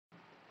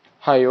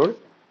Hi all.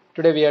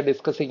 Today we are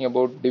discussing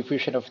about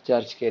diffusion of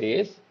charge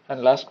carriers,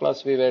 and last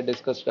class we were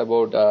discussed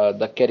about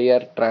the carrier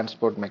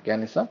transport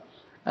mechanism,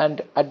 and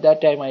at that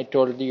time I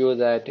told you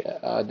that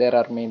there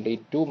are mainly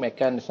two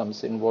mechanisms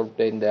involved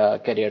in the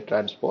carrier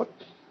transport.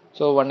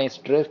 So one is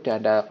drift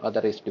and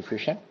other is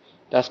diffusion.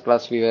 Last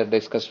class we were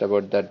discussed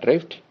about the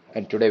drift,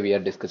 and today we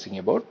are discussing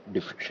about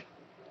diffusion.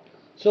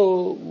 So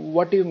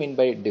what do you mean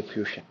by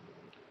diffusion?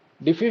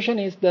 Diffusion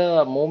is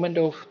the movement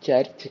of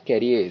charge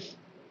carriers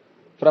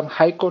from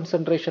high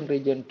concentration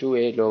region to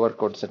a lower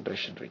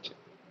concentration region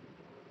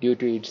due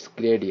to its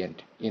gradient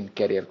in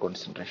carrier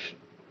concentration.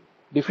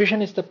 Diffusion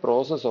is the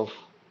process of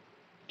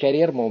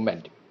carrier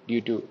movement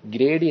due to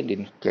gradient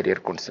in carrier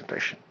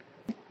concentration.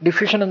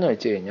 Diffusion എന്ന്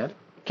വെച്ച് കഴിഞ്ഞാൽ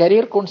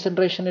career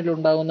കോൺസെൻട്രേഷനിൽ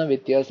ഉണ്ടാകുന്ന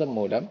വ്യത്യാസം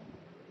മൂലം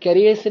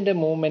കരിയേഴ്സിന്റെ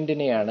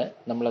മൂവ്മെന്റിനെയാണ്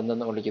നമ്മൾ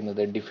എന്തെന്ന്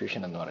വിളിക്കുന്നത്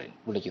diffusion എന്ന്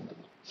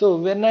വിളിക്കുന്നത്. So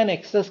when an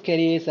excess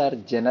careers are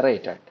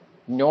generated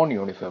non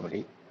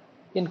uniformly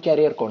in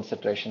career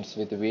concentrations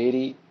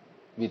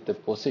with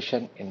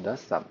position in the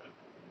sample.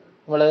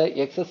 നമ്മൾ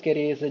എക്സസ്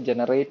കരിയേഴ്സ്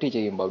ജനറേറ്റ്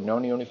ചെയ്യുമ്പോൾ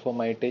നോൺ യൂണിഫോം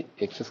ആയിട്ട്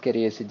എക്സസ്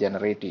കരിയേഴ്സ്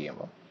ജനറേറ്റ്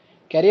ചെയ്യുമ്പോൾ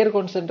കരിയർ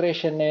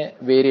കോൺസെൻട്രേഷന്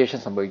വേരിയേഷൻ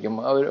സംഭവിക്കും.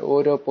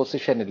 ഓരോ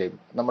പൊസിഷനിലും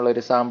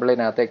നമ്മളൊരു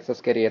സാമ്പിളിനകത്ത്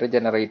എക്സസ് കരിയർ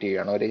ജനറേറ്റ്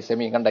ചെയ്യുകയാണ്, ഒരു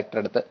സെമി കണ്ടക്ടർ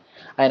എടുത്ത്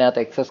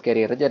അതിനകത്ത് എക്സസ്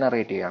കരിയർ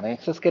ജനറേറ്റ് ചെയ്യുകയാണ്.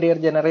 എക്സസ് കരിയർ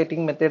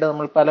ജനറേറ്റിംഗ് മെത്തേഡ്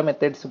നമ്മൾ പല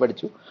മെത്തേഡ്സ്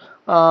പഠിച്ചു.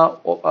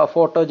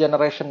 ഫോട്ടോ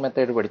ജനറേഷൻ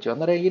മെത്തേഡ് പഠിച്ചു.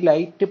 അന്നേരം ഈ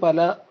ലൈറ്റ്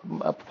പല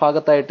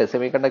ഭാഗത്തായിട്ട്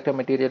സെമി കണ്ടക്ടർ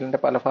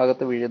മെറ്റീരിയലിൻ്റെ പല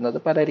ഭാഗത്ത് വീഴുന്നത്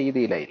പല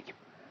രീതിയിലായിരിക്കും.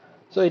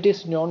 So it is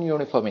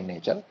non-uniform in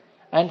nature,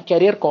 and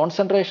carrier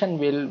concentration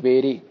will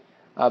vary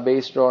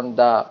based on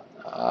the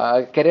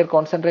carrier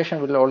concentration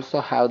will also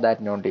have that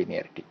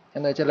non-linearity.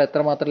 എന്ന് വെച്ചാൽ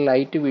എത്രമാത്രം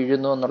ലൈറ്റ്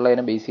വീഴുന്നു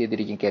എന്നുള്ളതിനെ ബേസ്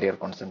ചെയ്തിരിക്കും കരിയർ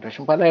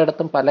കോൺസെൻട്രേഷൻ.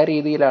 പലയിടത്തും പല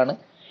രീതിയിലാണ്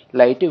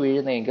light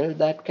വീഴുന്നതെങ്കിൽ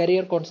that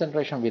career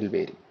concentration will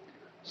vary.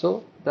 So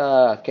the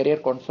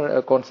career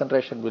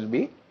concentration will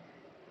be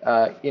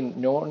in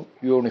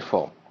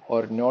non-uniform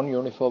or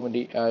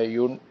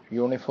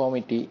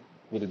uniformity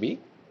will be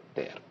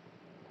there.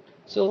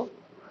 So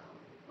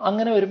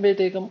അങ്ങനെ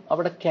വരുമ്പോഴത്തേക്കും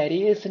അവിടെ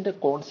കരിയേഴ്സിൻ്റെ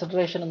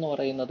കോൺസെൻട്രേഷൻ എന്ന്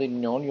പറയുന്നത്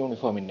നോൺ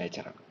യൂണിഫോം ഇൻ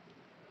നേച്ചറാണ്.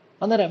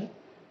 അന്നേരം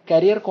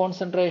കരിയർ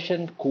കോൺസെൻട്രേഷൻ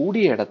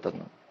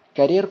കൂടിയിടത്തുനിന്ന്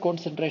കരിയർ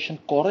കോൺസെൻട്രേഷൻ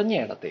കുറഞ്ഞ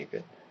ഇടത്തേക്ക്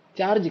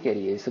ചാർജ്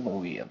കരിയേഴ്സ്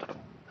മൂവ് ചെയ്യാൻ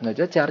തുടങ്ങും. എന്ന്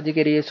വെച്ചാൽ ചാർജ്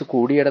കരിയേഴ്സ്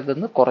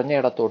കൂടിയിടത്തുനിന്ന് കുറഞ്ഞ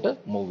ഇടത്തോട്ട്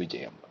മൂവ്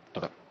ചെയ്യാൻ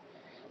തുടങ്ങും.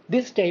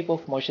 This type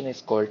of motion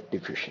is called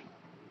diffusion.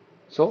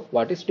 So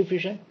what is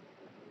diffusion?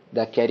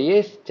 The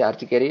careers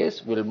charge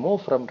careers will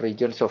move from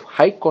regions of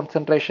high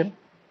concentration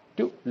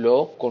to low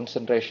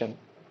concentration.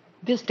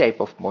 This type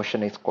of motion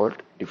is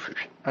called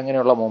diffusion.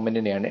 അങ്ങനെയുള്ള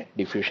മൂവ്മെൻറ്റിനെയാണ്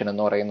diffusion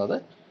എന്ന് പറയുന്നത്.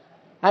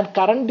 And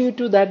current due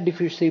to that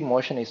ഡിഫ്യൂസീവ്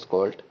motion is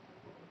called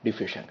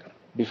diffusion current.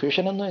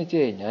 Diffusion എന്ന് വെച്ച്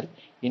കഴിഞ്ഞാൽ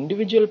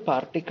individual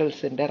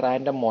പാർട്ടിക്കിൾസിൻ്റെ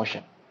random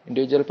motion,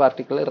 individual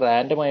particle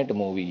റാൻഡമായിട്ട്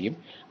move ചെയ്യും.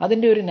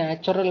 അതിൻ്റെ ഒരു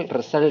natural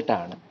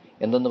റിസൾട്ടാണ്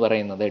എന്തെന്ന്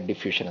പറയുന്നത്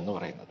ഡിഫ്യൂഷൻ എന്ന്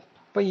പറയുന്നത്.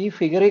 അപ്പോൾ ഈ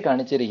ഫിഗറിൽ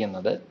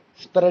കാണിച്ചിരിക്കുന്നത്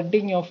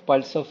spreading of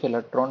pulse of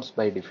electrons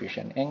by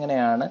diffusion,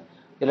 എങ്ങനെയാണ്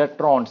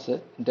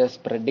ഇലക്ട്രോൺസിൻ്റെ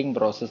സ്പ്രെഡിങ്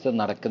പ്രോസസ്സ്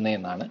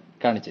നടക്കുന്നതെന്നാണ്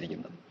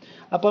കാണിച്ചിരിക്കുന്നത്.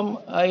 അപ്പം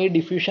ഈ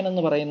ഡിഫ്യൂഷൻ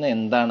എന്ന് പറയുന്നത്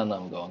എന്താണെന്ന്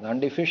നമുക്ക് നോക്കാം.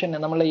 ഡിഫ്യൂഷൻ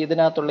നമ്മൾ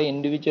ഇതിനകത്തുള്ള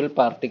ഇൻഡിവിജ്വൽ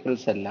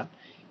പാർട്ടിക്കിൾസ് എല്ലാം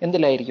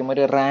എന്തിലായിരിക്കും?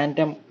 ഒരു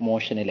റാൻഡം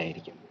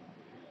മോഷനിലായിരിക്കും.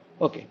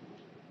 ഓക്കെ,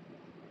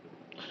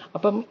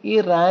 അപ്പം ഈ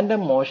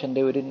റാൻഡം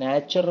മോഷൻ്റെ ഒരു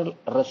നാച്ചുറൽ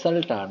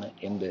റിസൾട്ടാണ്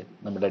എന്ത്?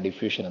 നമ്മുടെ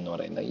ഡിഫ്യൂഷൻ എന്ന്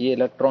പറയുന്നത്. ഈ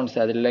ഇലക്ട്രോൺസ്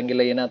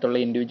അതില്ലെങ്കിൽ ഇതിനകത്തുള്ള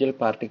ഇൻഡിവിജ്വൽ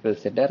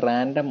പാർട്ടിക്കിൾസിൻ്റെ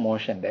റാൻഡം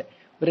മോഷൻ്റെ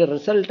ഒരു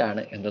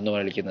റിസൾട്ടാണ് എന്തെന്ന്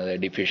വിളിക്കുന്നത്?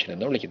 ഡിഫ്യൂഷൻ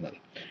എന്ന് വിളിക്കുന്നത്.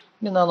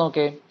 ഇനി നാം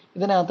നോക്കേ,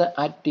 ഇതിനകത്ത്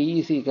T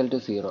is equal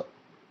to 0,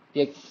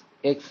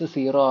 X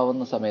 0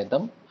 ആവുന്ന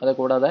സമയത്തും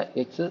അതുകൂടാതെ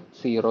എക്സ്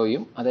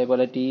 0യും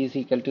അതേപോലെ ടി ഈസ്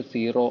ഈക്വൽ ടു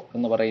 0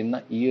 എന്ന് പറയുന്ന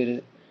ഈ ഒരു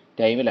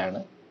ടൈമിലാണ്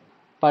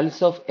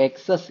pulse of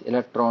excess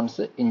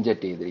electrons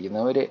inject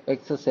ചെയ്തിരിക്കുന്നത്. ഒരു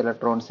എക്സസ്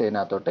ഇലക്ട്രോൺസ്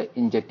ഇതിനകത്തോട്ട്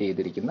ഇഞ്ചക്ട്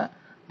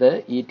ചെയ്തിരിക്കുന്നത്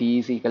ഈ T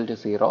is equal to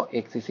 0,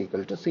 X is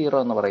equal to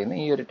 0 എന്ന് പറയുന്ന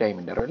ഈ ഒരു ടൈം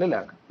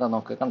ഇൻ്റർവെല്ലിലാണ്. ഇത്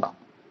നമുക്ക് കണ്ടോ,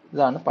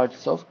 ഇതാണ്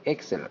പൾസ് ഓഫ്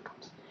എക്സ്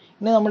ഇലക്ട്രോൺസ്.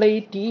 ഇനി നമ്മൾ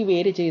ഈ ടി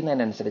വേരി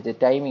ചെയ്യുന്നതിനനുസരിച്ച്,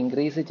 ടൈം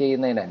ഇൻക്രീസ്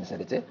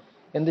ചെയ്യുന്നതിനനുസരിച്ച്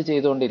എന്ത്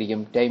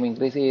ചെയ്തുകൊണ്ടിരിക്കും? ടൈം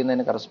ഇൻക്രീസ്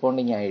ചെയ്യുന്നതിന്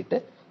കറസ്പോണ്ടിങ് ആയിട്ട്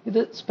ഇത്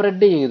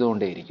സ്പ്രെഡ്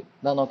ചെയ്തുകൊണ്ടേയിരിക്കും.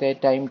 ഇതാ നോക്കിയാൽ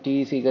time T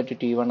is equal to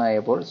T1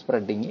 ആയപ്പോൾ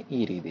സ്പ്രെഡിങ് ഈ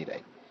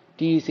രീതിയിലായി.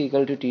 T is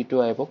equal to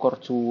T2 ആയപ്പോൾ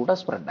കുറച്ചുകൂടെ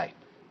സ്പ്രെഡായി.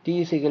 T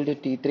is equal to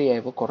T3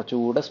 ആയപ്പോൾ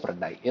കുറച്ചുകൂടെ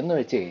സ്പ്രെഡായി. എന്ന്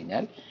വെച്ച്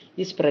കഴിഞ്ഞാൽ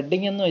ഈ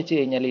സ്പ്രെഡിങ് എന്ന് വെച്ച്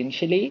കഴിഞ്ഞാൽ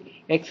initially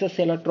excess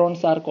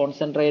electrons are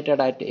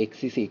concentrated at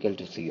X is equal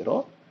to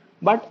 0,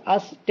 but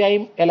as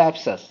time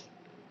എലാപ്സസ്,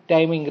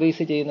 time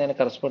increase ചെയ്യുന്നതിന്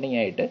കറസ്പോണ്ടിങ്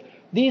ആയിട്ട്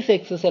these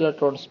excess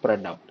electrons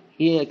spread out.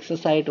 ഈ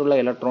എക്സസ് ആയിട്ടുള്ള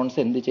ഇലക്ട്രോൺസ്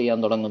എന്ത് ചെയ്യാൻ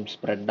തുടങ്ങും?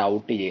 സ്പ്രെഡ്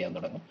ഔട്ട് ചെയ്യാൻ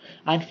തുടങ്ങും.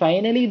 And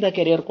finally the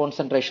career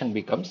concentration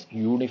becomes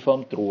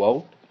uniform through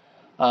out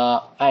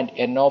and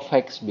N of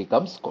X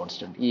becomes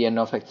constant. ഈ എൻ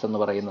ഓഫ് എക്സ് എന്ന്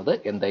പറയുന്നത്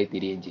എന്തായി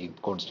തീരുകയും ചെയ്യും?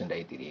 കോൺസ്റ്റന്റ്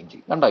ആയി തീരുകയും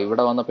ചെയ്യും. കണ്ടോ,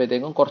 ഇവിടെ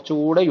വന്നപ്പോഴത്തേക്കും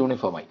കുറച്ചുകൂടെ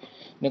യൂണിഫോം ആയി.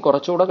 ഇനി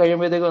കുറച്ചുകൂടെ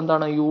കഴിയുമ്പോഴത്തേക്കും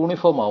എന്താണ്?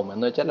 യൂണിഫോം ആവും.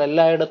 എന്ന് വെച്ചാൽ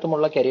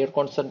എല്ലായിടത്തുമുള്ള കരിയർ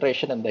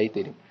കോൺസെൻട്രേഷൻ എന്തായി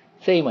തീരും?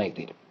 സെയിം ആയി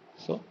തീരും.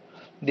 So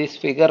this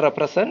figure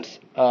represents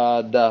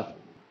the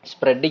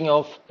spreading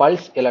of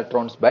pulse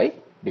electrons by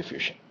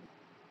diffusion.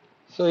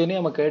 So ഇനി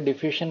നമുക്ക്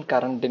ഡിഫ്യൂഷൻ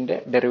കറണ്ടിൻ്റെ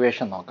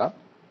ഡെറിവേഷൻ നോക്കാം.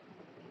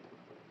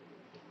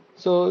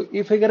 സോ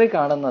ഈ ഫിഗറിൽ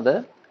കാണുന്നത്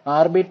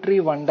arbitrary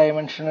one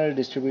dimensional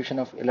distribution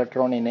of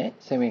electron in A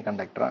semi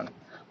conductor ആണ്.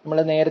 നമ്മൾ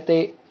നേരത്തെ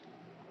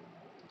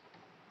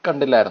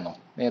കണ്ടില്ലായിരുന്നോ?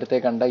 നേരത്തെ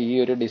കണ്ട ഈ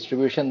ഒരു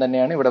ഡിസ്ട്രിബ്യൂഷൻ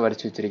തന്നെയാണ് ഇവിടെ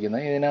വരച്ചു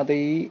വെച്ചിരിക്കുന്നത്. ഇതിനകത്ത്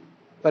ഈ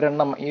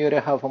ഒരെണ്ണം, ഈ ഒരു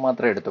ഹാഫ്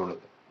മാത്രമേ എടുത്തുള്ളൂ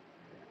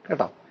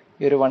കേട്ടോ.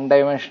 ഈ ഒരു വൺ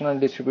ഡയമെൻഷണൽ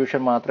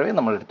ഡിസ്ട്രിബ്യൂഷൻ മാത്രമേ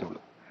നമ്മൾ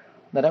എടുത്തുള്ളൂ.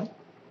 അന്നേരം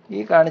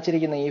ഈ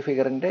കാണിച്ചിരിക്കുന്ന ഈ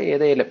ഫിഗറിൻ്റെ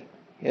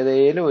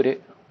ഏതേലും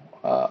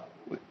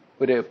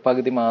ഒരു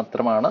പകുതി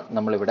മാത്രമാണ്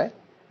നമ്മളിവിടെ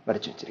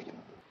വരച്ചു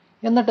വെച്ചിരിക്കുന്നത്.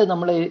 എന്നിട്ട്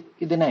നമ്മൾ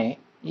ഇതിനെ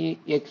ഈ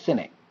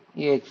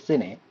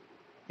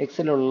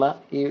എക്സിലുള്ള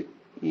ഈ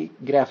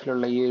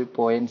ഗ്രാഫിലുള്ള ഈ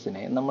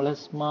പോയിന്റ്സിനെ നമ്മൾ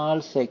സ്മാൾ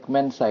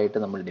സെഗ്മെന്റ്സ് ആയിട്ട്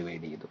നമ്മൾ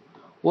ഡിവൈഡ് ചെയ്തു.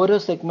 ഓരോ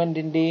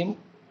സെഗ്മെന്റിൻ്റെയും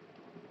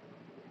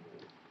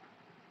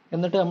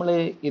എന്നിട്ട് നമ്മൾ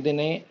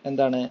ഇതിനെ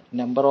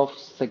നമ്പർ ഓഫ്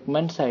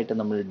സെഗ്മെന്റ്സ് ആയിട്ട്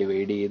നമ്മൾ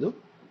ഡിവൈഡ് ചെയ്തു.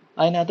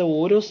 അതിനകത്ത്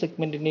ഓരോ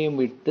സെഗ്മെന്റിൻ്റെയും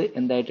വിഡ്ത്ത്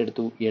എന്തായിട്ട്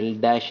എടുത്തു? L'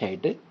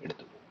 ആയിട്ട്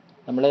എടുത്തു.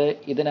 നമ്മൾ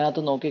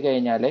ഇതിനകത്ത്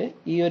നോക്കിക്കഴിഞ്ഞാൽ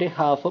ഈ ഒരു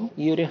ഹാഫും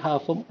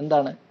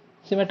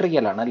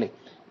സിമെട്രിക്കലാണ് അല്ലേ?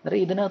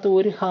 അന്നേരം ഇതിനകത്ത്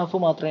ഒരു ഹാഫ്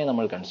മാത്രമേ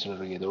നമ്മൾ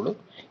കൺസിഡർ ചെയ്തുള്ളൂ.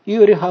 ഈ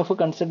ഒരു ഹാഫ്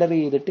കൺസിഡർ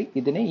ചെയ്തിട്ട്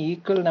ഇതിനെ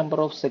ഈക്വൽ നമ്പർ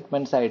ഓഫ്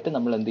സെഗ്മെന്റ്സ് ആയിട്ട്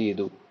നമ്മൾ എന്ത്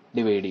ചെയ്തു?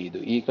 ഡിവൈഡ് ചെയ്തു.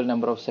 Equal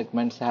number of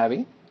segments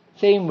having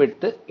same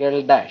width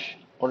L'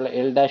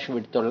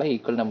 width ഉള്ള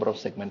ഈക്വൽ നമ്പർ ഓഫ്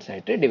സെഗ്മെന്റ്സ്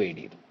ആയിട്ട് ഡിവൈഡ്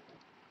ചെയ്തു.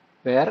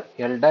 വേർ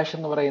L'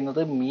 എന്ന്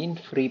പറയുന്നത് മീൻ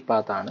ഫ്രീ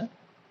പാത്ത് ആണ്,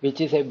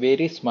 which is A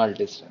very small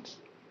distance.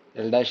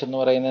 L' എന്ന്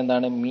പറയുന്നത്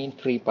എന്താണ്? മീൻ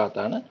ഫ്രീ പാത്ത്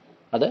ആണ്.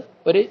 അത്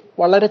ഒരു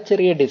വളരെ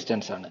ചെറിയ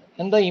ഡിസ്റ്റൻസ് ആണ്.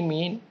 എന്താ ഈ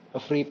മീൻ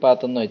ഫ്രീ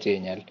പാത്ത് എന്ന് വെച്ച്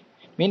കഴിഞ്ഞാൽ?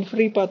 മീൻ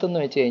ഫ്രീ പാത്ത് എന്ന്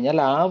വെച്ച് കഴിഞ്ഞാൽ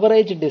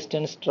average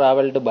distance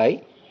travelled by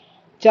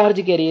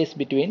charge careers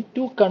between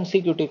two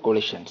consecutive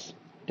collisions.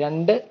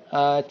 രണ്ട്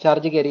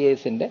ചാർജ്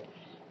കാരിയേഴ്സിൻ്റെ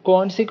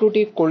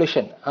കോൺസിക്യൂട്ടീവ്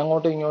കൊളിഷൻ,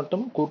 അങ്ങോട്ടും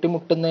ഇങ്ങോട്ടും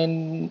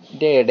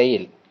കൂട്ടിമുട്ടുന്നതിൻ്റെ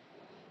ഇടയിൽ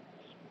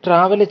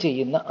ട്രാവൽ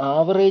ചെയ്യുന്ന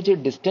ആവറേജ്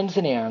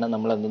ഡിസ്റ്റൻസിനെയാണ്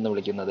നമ്മൾ എന്തെന്ന്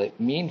വിളിക്കുന്നത്?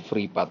 മീൻ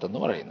ഫ്രീ പാത്ത്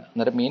എന്ന് പറയുന്നത്.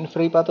 അന്നേരം മീൻ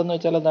ഫ്രീ പാത്ത് എന്ന്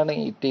വെച്ചാൽ എന്താണ്?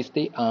 It is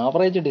the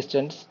average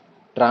distance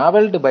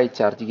travelled by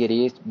charge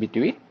careers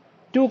between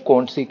two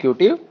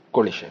consecutive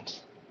collisions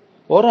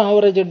or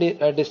average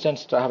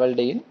distance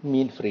travelled in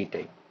mean free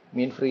time.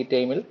 Mean free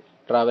ടൈമിൽ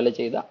ട്രാവൽ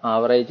ചെയ്ത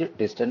ആവറേജ്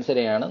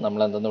ഡിസ്റ്റൻസിനെയാണ്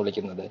നമ്മൾ എന്തെന്ന്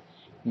വിളിക്കുന്നത്?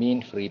 മീൻ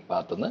ഫ്രീ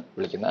പാത്ത് എന്ന്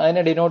വിളിക്കുന്നത്.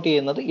 അതിനെ ഡിനോട്ട്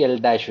ചെയ്യുന്നത് L'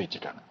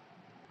 വെച്ചിട്ടാണ്.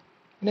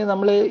 ഇനി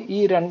നമ്മൾ ഈ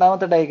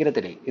രണ്ടാമത്തെ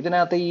ഡയഗ്രത്തിൽ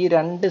ഇതിനകത്ത് ഈ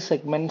രണ്ട്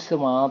സെഗ്മെന്റ്സ്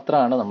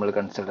മാത്രമാണ് നമ്മൾ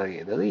കൺസിഡർ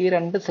ചെയ്തത്. ഈ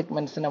രണ്ട്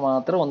സെഗ്മെന്റ്സിനെ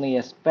മാത്രം ഒന്ന്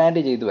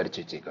എക്സ്പാൻഡ് ചെയ്ത്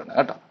വരച്ചു വെച്ചേക്കാണ്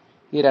കേട്ടോ.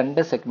 ഈ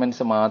രണ്ട്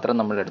സെഗ്മെന്റ്സ് മാത്രം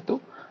നമ്മൾ എടുത്തു.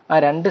 ആ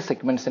രണ്ട്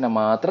സെഗ്മെന്റ്സിനെ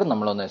മാത്രം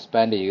നമ്മളൊന്ന്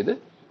എക്സ്പാൻഡ് ചെയ്ത്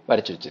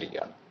വരച്ചു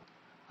വെച്ചിരിക്കുകയാണ്.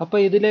 അപ്പോൾ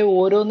ഇതിലെ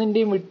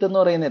ഓരോന്നിൻ്റെയും വിഡ്ത്ത് എന്ന്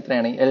പറയുന്നത്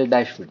എത്രയാണ്? L'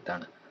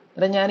 വിഡ്ത്താണ്.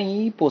 അന്നേരം ഞാൻ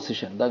ഈ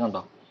പൊസിഷൻ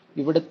കണ്ടോ,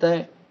 ഇവിടുത്തെ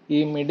ഈ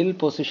മിഡിൽ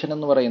പൊസിഷൻ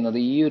എന്ന് പറയുന്നത്,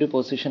 ഈ ഒരു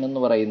പൊസിഷൻ എന്ന്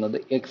പറയുന്നത്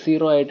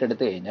x0 ആയിട്ട്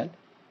എടുത്തു കഴിഞ്ഞാൽ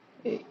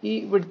ഈ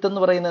വിഡ്ത്ത് എന്ന്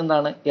പറയുന്നത്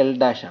എന്താണ്? L'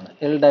 ആണ്.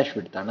 L'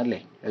 വിഡ്ത്താണ് അല്ലേ?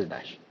 L'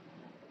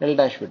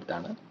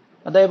 വിഡ്ത്താണ്.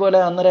 അതേപോലെ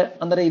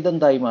അന്നേരം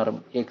ഇതെന്തായി മാറും?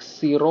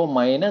 x0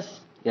 മൈനസ്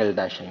L'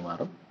 ആയി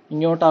മാറും.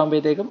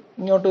 ഇങ്ങോട്ടാകുമ്പോഴത്തേക്കും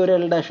ഇങ്ങോട്ട് ഒരു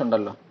L'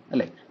 ഉണ്ടല്ലോ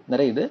അല്ലേ?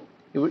 അന്നേരം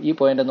ഈ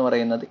പോയിന്റ് എന്ന്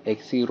പറയുന്നത്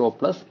x0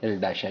 പ്ലസ് L'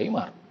 ആയി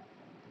മാറും.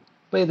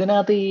 അപ്പോൾ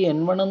ഇതിനകത്ത് ഈ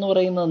N1 എന്ന്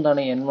പറയുന്നത്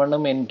എന്താണ്?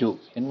 N1ഉം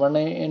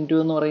N2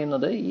 എന്ന്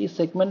പറയുന്നത് ഈ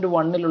സെഗ്മെന്റ്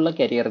 1ലുള്ള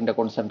കരിയറിന്റെ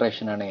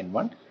കോൺസെൻട്രേഷൻ ആണ്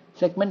N1,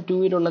 സെഗ്മെന്റ്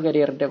 2ലുള്ള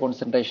കരിയറിന്റെ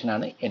കോൺസെൻട്രേഷൻ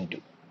ആണ് N2.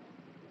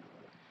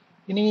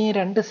 ഇനി ഈ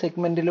രണ്ട്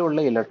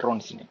സെഗ്മെന്റിലുള്ള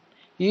ഇലക്ട്രോൺസിന്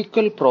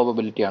ഈക്വൽ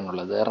പ്രോബബിലിറ്റി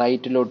ആണുള്ളത്.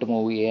 റൈറ്റിലോട്ട്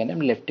മൂവ് ചെയ്യാനും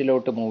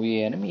ലെഫ്റ്റിലോട്ട് മൂവ്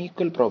ചെയ്യാനും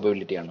ഈക്വൽ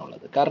പ്രോബബിലിറ്റി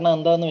ആണുള്ളത്. കാരണം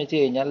എന്താണെന്ന്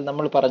വെച്ച് കഴിഞ്ഞാൽ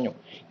നമ്മൾ പറഞ്ഞു,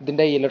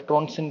 ഇതിൻ്റെ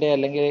ഇലക്ട്രോൺസിൻ്റെ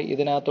അല്ലെങ്കിൽ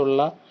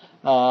ഇതിനകത്തുള്ള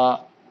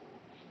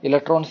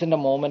ഇലക്ട്രോൺസിൻ്റെ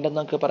മൂവ്മെൻ്റ്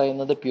എന്നൊക്കെ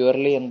പറയുന്നത്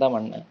പ്യുവർലി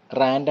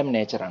റാൻഡം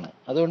നേച്ചറാണ്.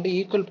 അതുകൊണ്ട്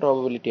ഈക്വൽ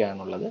പ്രോബബിലിറ്റി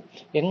ആണുള്ളത്.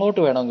 എങ്ങോട്ട്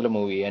വേണമെങ്കിലും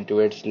മൂവ് ചെയ്യാം.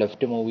 ടുവേഡ്സ്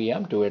ലെഫ്റ്റ് മൂവ്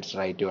ചെയ്യാം, ടുവേഡ്സ്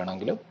റൈറ്റ്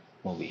വേണമെങ്കിലും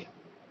മൂവ് ചെയ്യാം.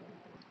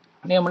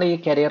 ഇനി നമ്മൾ ഈ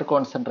കരിയർ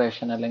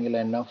കോൺസെൻട്രേഷൻ അല്ലെങ്കിൽ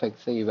N(x)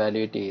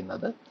 ഇവാലുവേറ്റ്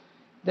ചെയ്യുന്നത്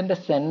ഇതിൻ്റെ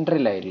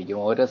സെൻട്രലായിരിക്കും.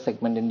 ഓരോ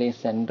സെഗ്മെൻറ്റിൻ്റെയും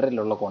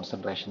സെൻട്രലുള്ള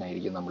കോൺസെൻട്രേഷൻ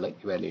ആയിരിക്കും നമ്മൾ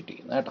ഇവാലുവേറ്റ്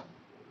ചെയ്യുന്നത് കേട്ടോ.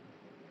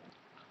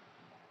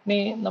 ഇനി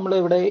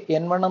നമ്മളിവിടെ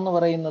N1 എന്ന്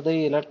പറയുന്നത്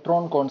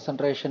electron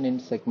concentration in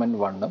segment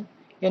 1ഉം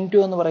N2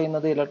 എന്ന്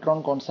പറയുന്നത് ഇലക്ട്രോൺ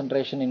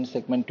കോൺസെൻട്രേഷൻ ഇൻ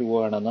സെഗ്മെന്റ് 2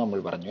 ആണെന്ന് നമ്മൾ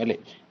പറഞ്ഞു അല്ലേ?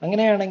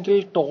 അങ്ങനെയാണെങ്കിൽ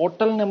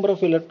total number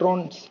of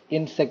electrons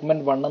in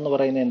segment 1 എന്ന്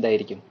പറയുന്നത്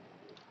എന്തായിരിക്കും?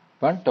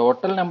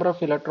 Total number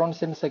of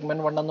electrons in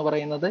segment 1 എന്ന്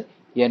പറയുന്നത്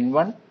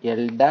N1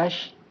 L'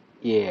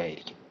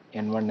 ആയിരിക്കും.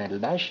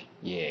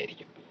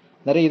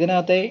 അന്നേരം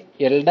ഇതിനകത്തെ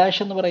L'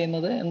 എന്ന്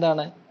പറയുന്നത്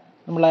എന്താണ്?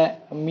 നമ്മളെ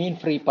മീൻ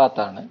ഫ്രീ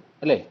പാത്ത് ആണ്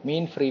അല്ലേ?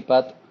 മീൻ ഫ്രീ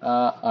പാത്ത്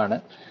ആണ്.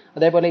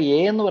 അതേപോലെ A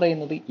എന്ന്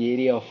പറയുന്നത്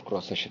ഏരിയ ഓഫ്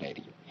ക്രോസ് സെക്ഷൻ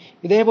ആയിരിക്കും.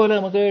 ഇതേപോലെ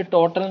നമുക്ക്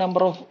total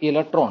number of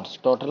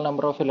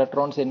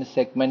electrons in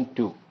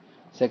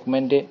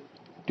segment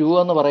 2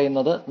 എന്ന്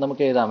പറയുന്നത്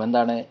നമുക്ക് എഴുതാം.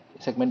 എന്താണ്?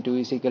 Segment 2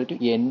 is equal to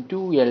N2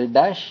 L'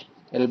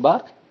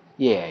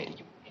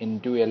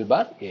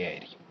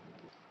 ആയിരിക്കും.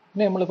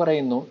 പിന്നെ നമ്മൾ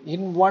പറയുന്നു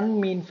ഇൻ വൺ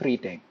മീൻ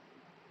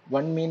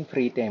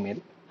ഫ്രീ ടൈമിൽ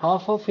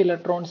half of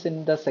electrons in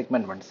the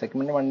segment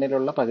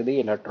 1ലുള്ള പകുതി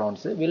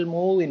electrons will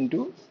move in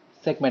to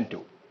segment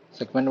 2.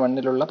 Segment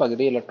 1ലുള്ള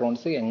പകുതി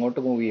ഇലക്ട്രോൺസ് എങ്ങോട്ട്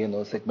മൂവ്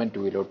ചെയ്യുന്നു? സെഗ്മെന്റ്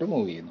 2യിലോട്ട്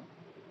മൂവ് ചെയ്യുന്നു.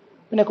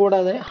 പിന്നെ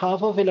കൂടാതെ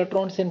half of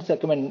electrons in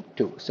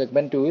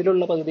segment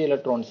 2യിലുള്ള പകുതി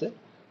ഇലക്ട്രോൺസ്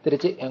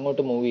തിരിച്ച്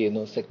എങ്ങോട്ട് മൂവ്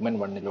ചെയ്യുന്നു? സെഗ്മെന്റ്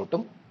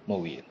 1ലോട്ടും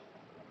മൂവ് ചെയ്യുന്നു.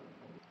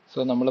 സോ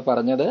നമ്മൾ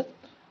പറഞ്ഞത്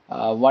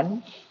വൺ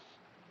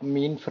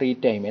മീൻ ഫ്രീ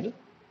ടൈമിൽ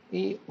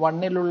ഈ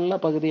 1ലുള്ള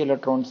പകുതി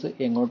ഇലക്ട്രോൺസ്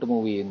എങ്ങോട്ട്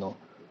മൂവ് ചെയ്യുന്നു?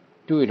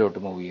 2യിലോട്ട്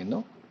മൂവ് ചെയ്യുന്നു.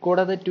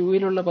 കൂടാതെ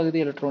 2യിലുള്ള പകുതി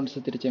ഇലക്ട്രോൺസ്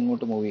തിരിച്ച്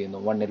എങ്ങോട്ട് മൂവ് ചെയ്യുന്നു?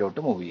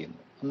 1ലോട്ട് മൂവ് ചെയ്യുന്നു.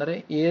 അന്നേരം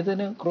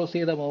ഏതിന് ക്രോസ്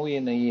ചെയ്താൽ മൂവ്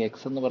ചെയ്യുന്നത്? ഈ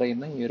എക്സ് എന്ന്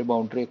പറയുന്ന ഈ ഒരു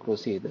ബൗണ്ടറിയെ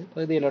ക്രോസ് ചെയ്ത്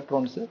പകുതി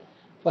ഇലക്ട്രോൺസ്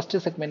ഫസ്റ്റ്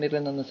സെഗ്മെന്റിൽ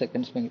നിന്ന്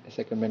സെക്കൻഡ്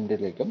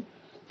സെഗ്മെന്റിലേക്കും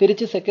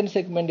തിരിച്ച് സെക്കൻഡ്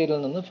സെഗ്മെന്റിൽ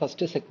നിന്ന്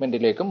ഫസ്റ്റ്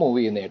സെഗ്മെന്റിലേക്കും മൂവ്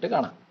ചെയ്യുന്നതായിട്ട്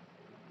കാണാം.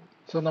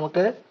 സോ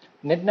നമുക്ക്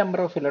net number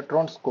of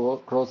electrons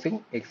crossing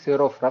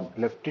x0 from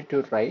left to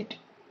right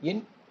in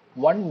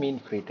one mean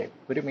free time.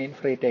 ഒരു മീൻ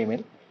ഫ്രീ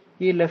ടൈമിൽ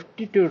ഈ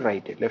ലെഫ്റ്റ് ടു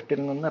റൈറ്റ്, ലെഫ്റ്റിൽ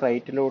നിന്ന്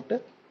റൈറ്റിലോട്ട്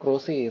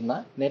ക്രോസ് ചെയ്യുന്ന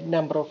നെറ്റ്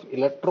നമ്പർ ഓഫ്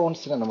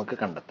ഇലക്ട്രോൺസിനെ നമുക്ക്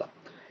കണ്ടെത്താം.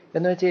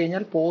 എന്ന് വെച്ച്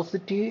കഴിഞ്ഞാൽ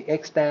പോസിറ്റീവ്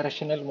എക്സ്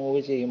ഡയറക്ഷനിൽ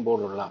മൂവ്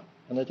ചെയ്യുമ്പോഴുള്ള,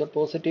 എന്ന് വെച്ചാൽ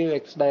പോസിറ്റീവ്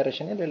എക്സ്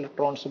ഡയറക്ഷനിൽ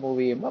ഇലക്ട്രോൺസ് മൂവ്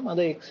ചെയ്യുമ്പം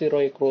അത്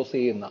x0 ക്രോസ്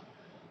ചെയ്യുന്ന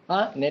ആ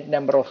നെറ്റ്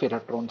നമ്പർ ഓഫ്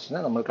ഇലക്ട്രോൺസിനെ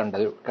നമ്മൾ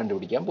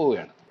കണ്ടുപിടിക്കാൻ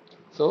പോവുകയാണ്.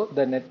 So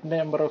the net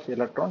number of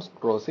electrons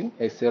crossing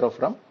x0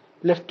 from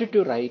left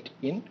to right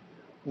in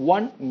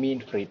one mean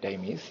free time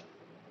is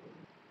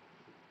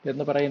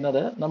എന്ന്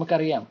പറയുന്നത്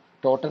നമുക്കറിയാം.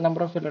 Total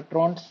number of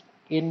electrons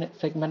in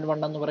segment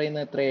 1 എന്ന്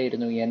പറയുന്നത്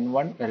എത്രയായിരുന്നു?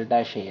 n1 L'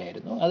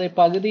 ആയിരുന്നു. അത്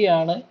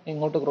പകുതിയാണ്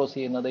ഇങ്ങോട്ട് ക്രോസ്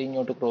ചെയ്യുന്നത്,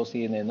 ഇങ്ങോട്ട് ക്രോസ്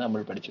ചെയ്യുന്നതെന്ന്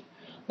നമ്മൾ പഠിച്ചു.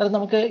 അതായത്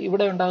നമുക്ക്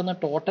ഇവിടെ ഉണ്ടാകുന്ന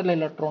total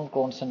electron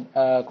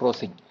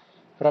crossing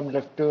from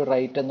left to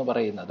right എന്ന്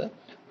പറയുന്നത്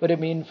ഒരു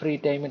മീൻ ഫ്രീ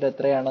ടൈമിൽ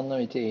എത്രയാണെന്ന്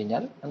വെച്ച്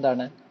കഴിഞ്ഞാൽ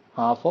എന്താണ്?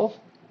 Half of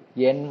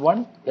n1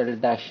 L'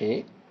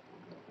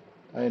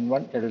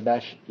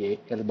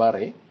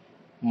 A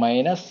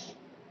minus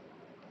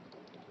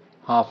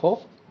half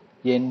of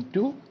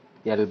n2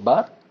 L'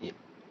 A.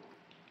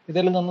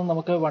 ഇതിൽ നിന്നും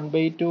നമുക്ക്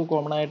 1/2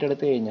 കോമൺ ആയിട്ട്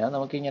എടുത്തു കഴിഞ്ഞാൽ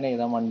നമുക്ക് ഇങ്ങനെ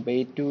എഴുതാം,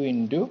 1/2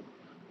 into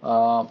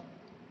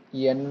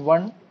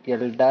n1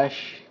 L'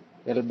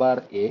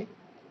 A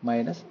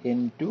minus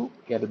n2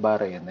 L'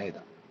 A എന്ന്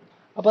എഴുതാം.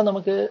 അപ്പോൾ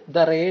നമുക്ക്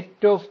the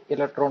rate of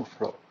electron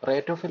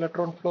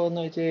flow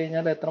എന്ന് വെച്ച്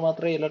കഴിഞ്ഞാൽ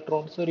എത്രമാത്രം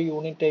ഇലക്ട്രോൺസ് ഒരു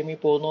യൂണിറ്റ് ടൈമിൽ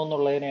പോകുന്നു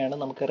എന്നുള്ളതിനെയാണ്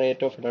നമുക്ക്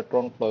റേറ്റ് ഓഫ്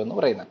ഇലക്ട്രോൺ ഫ്ലോ എന്ന്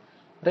പറയുന്നത്.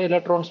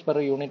 ഇലക്ട്രോൺസ് പെർ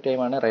യൂണിറ്റ്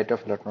ടൈമാണ് rate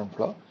of electron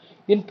flow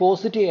in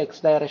positive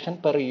X direction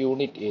per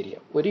unit area.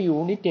 ഒരു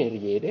യൂണിറ്റ്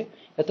ഏരിയയിൽ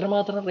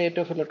എത്രമാത്രം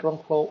റേറ്റ് ഓഫ് ഇലക്ട്രോൺ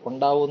ഫ്ലോ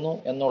ഉണ്ടാവുന്നു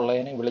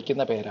എന്നുള്ളതിനെ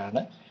വിളിക്കുന്ന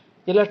പേരാണ്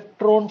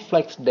ഇലക്ട്രോൺ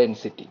ഫ്ലക്സ്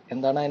ഡെൻസിറ്റി.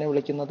 എന്താണ് അതിനെ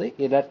വിളിക്കുന്നത്?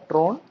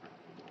 Electron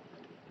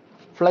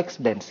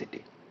flux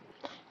density.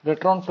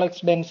 Electron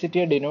flux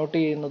ഡെൻസിറ്റിയെ denote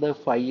ചെയ്യുന്നത്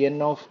φn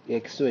ഓഫ്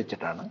എക്സ്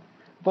വെച്ചിട്ടാണ്.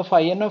 അപ്പോൾ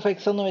φn ഓഫ്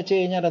എക്സ് എന്ന് വെച്ച്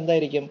കഴിഞ്ഞാൽ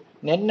എന്തായിരിക്കും?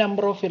 Net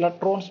number of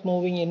electrons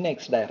moving in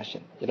X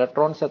direction.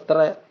 എത്ര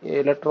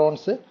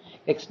ഇലക്ട്രോൺസ്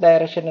എക്സ്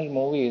ഡയറക്ഷനിൽ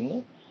മൂവ് ചെയ്യുന്നു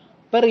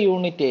പെർ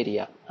യൂണിറ്റ് ഏരിയ,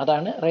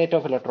 അതാണ് റേറ്റ്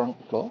ഓഫ് ഇലക്ട്രോൺ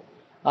ഫ്ലോ.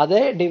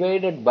 അതേ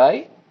ഡിവൈഡഡ് ബൈ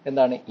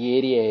എന്താണ്?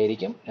 ഏരിയ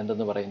ആയിരിക്കും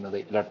എന്തെന്ന് പറയുന്നത്?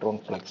 ഇലക്ട്രോൺ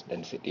ഫ്ലക്സ്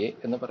ഡെൻസിറ്റി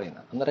എന്ന്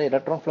പറയുന്നത്. അന്നേരം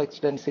ഇലക്ട്രോൺ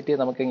ഫ്ലക്സ് ഡെൻസിറ്റി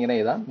നമുക്ക് ഇങ്ങനെ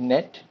എഴുതാം,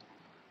 നെറ്റ്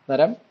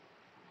അന്നേരം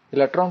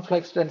ഇലക്ട്രോൺ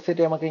ഫ്ലക്സ്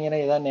ഡെൻസിറ്റി നമുക്ക് ഇങ്ങനെ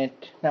എഴുതാം,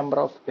 net number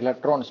of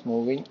electrons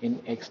moving in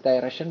X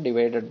direction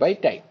divided by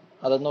time.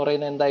 അതെന്ന്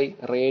പറയുന്നത് എന്തായി?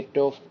 റേറ്റ്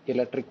ഓഫ്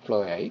ഇലക്ട്രിക് ഫ്ലോ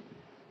ആയി,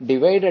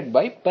 divided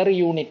by per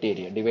unit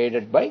area,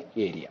 divided by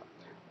area,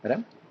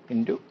 അന്നേരം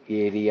into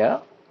area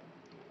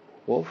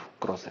of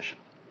cross section.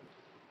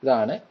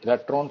 ഇതാണ്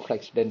electron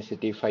flux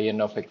density φn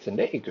of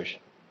എക്സിന്റെ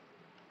equation.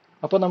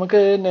 അപ്പോൾ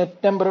നമുക്ക് net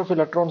number of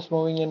electrons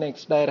moving in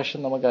X direction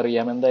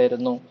നമുക്കറിയാം.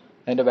 എന്തായിരുന്നു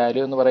അതിന്റെ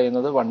value എന്ന്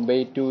പറയുന്നത്?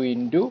 1/2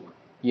 into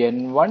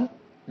n1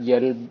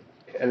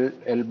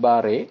 L'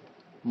 A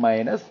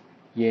minus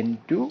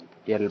n2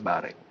 L'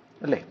 A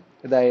അല്ലേ?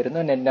 ഇതായിരുന്നു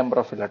net number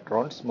of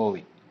electrons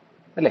moving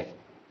അല്ലേ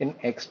in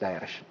X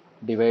direction,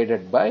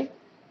 divided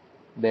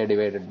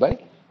by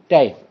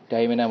time.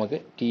 ടൈമിനെ നമുക്ക്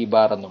t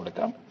എന്ന്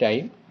കൊടുക്കാം,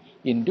 ടൈം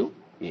ഇൻറ്റു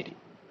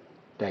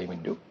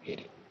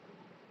ഏരിയ.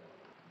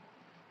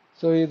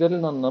 സോ ഇതിൽ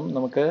നിന്നും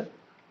നമുക്ക്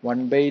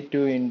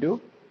 1/2 ഇൻറ്റു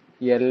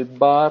L'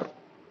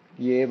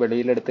 A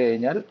വെളിയിലെടുത്ത്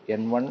കഴിഞ്ഞാൽ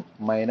n1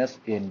 minus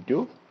n2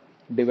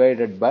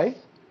 divided by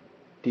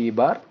t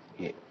bar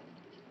A.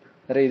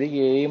 അന്നേരം ഇത്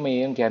എയും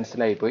എയും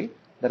ക്യാൻസൽ ആയിപ്പോയി.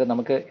 അന്നേരം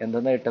നമുക്ക്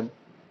എന്തെന്ന് കിട്ടും?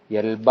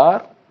 L'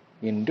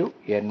 into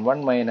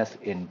n1 minus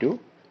n2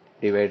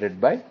 divided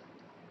by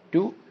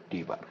 2t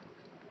bar.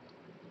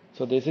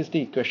 So this is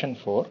the equation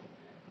for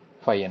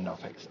φn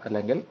of X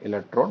അല്ലെങ്കിൽ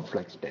ഇലക്ട്രോൺ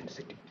ഫ്ലക്സ്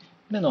ഡെൻസിറ്റി.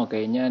 ഇനി നോക്കേ,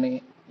 ഞാൻ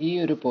ഈ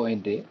ഒരു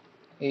പോയിന്റ്,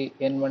 ഈ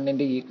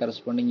n1ന്റെ ഈ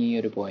കറസ്പോണ്ടിങ് ഈ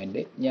ഒരു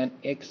പോയിന്റ് ഞാൻ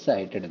എക്സ്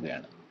ആയിട്ട്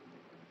എടുക്കുകയാണ്.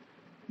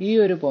 ഈ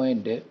ഒരു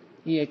പോയിന്റ്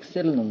ഈ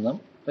എക്സിൽ നിന്നും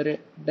ഒരു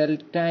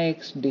ഡെൽറ്റ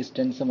എക്സ്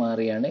ഡിസ്റ്റൻസ്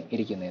മാറിയാണ്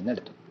ഇരിക്കുന്നതെന്ന്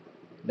എടുത്തു.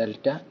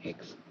 ഡെൽറ്റ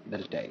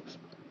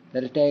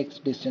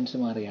എക്സ് ഡിസ്റ്റൻസ്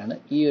മാറിയാണ്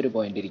ഈ ഒരു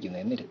പോയിന്റ്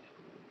ഇരിക്കുന്നതെന്ന് എടുത്തു.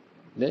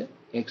 ഇത്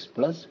X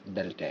plus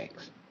delta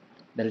X.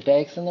 Delta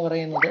X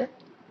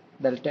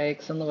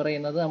എന്ന്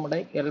പറയുന്നത് നമ്മുടെ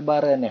എൽ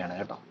ബാർ തന്നെയാണ്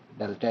കേട്ടോ.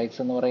 ഡെൽറ്റ എക്സ്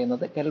എന്ന്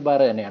പറയുന്നത് എൽ ബാർ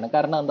തന്നെയാണ്.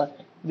 കാരണം എന്താ?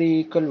 ഇത്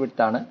ഈക്വൽ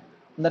വിഡ്ത്താണ്.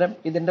 അന്നേരം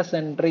ഇതിന്റെ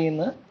സെൻറ്ററിൽ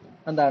നിന്ന്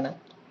എന്താണ്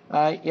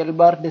എൽ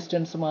ബാർ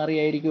ഡിസ്റ്റൻസ്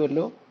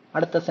മാറിയായിരിക്കുമല്ലോ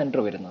അടുത്ത സെൻറ്റർ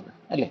വരുന്നത്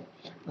അല്ലേ?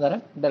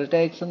 അന്നേരം ഡെൽറ്റ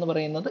എക്സ് എന്ന്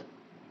പറയുന്നത്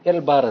എൽ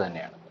ബാർ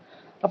തന്നെയാണ്.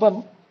 അപ്പം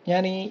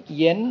ഞാൻ ഈ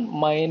n1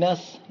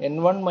 മൈനസ്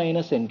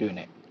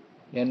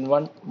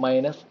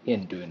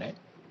n2നെ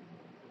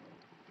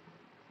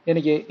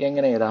എനിക്ക്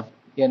എങ്ങനെ എഴുതാം?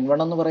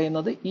 n1 എന്ന്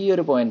പറയുന്നത് ഈ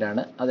ഒരു പോയിന്റ്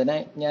ആണ്, അതിനെ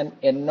ഞാൻ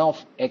n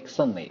ഓഫ് എക്സ്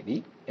എന്ന് എഴുതി.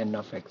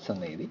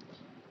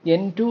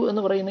 n2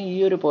 എന്ന് പറയുന്ന ഈ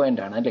ഒരു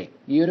പോയിന്റ് ആണ് അല്ലേ?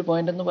 ഈ ഒരു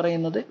പോയിന്റ് എന്ന്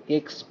പറയുന്നത്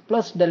എക്സ്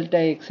പ്ലസ് ഡെൽറ്റ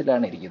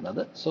എക്സിലാണ്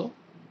ഇരിക്കുന്നത്. സോ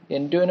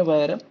n2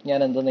 പകരം ഞാൻ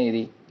എന്തെന്ന്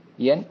എഴുതി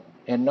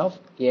n of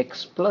x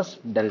plus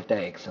delta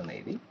X എന്ന്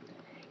എഴുതി.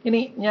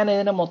 ഇനി ഞാൻ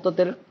ഇതിനെ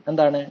മൊത്തത്തിൽ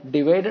എന്താണ്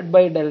ഡിവൈഡഡ്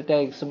ബൈ ഡെൽറ്റ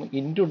എക്സും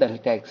ഇൻറ്റു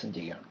ഡെൽറ്റ എക്സും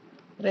ചെയ്യുകയാണ്.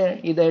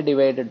 ഇത്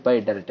ഡിവൈഡഡ് ബൈ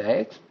ഡെൽറ്റ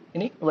എക്സ്,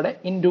 ഇനി ഇവിടെ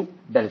ഇൻറ്റു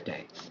ഡെൽറ്റ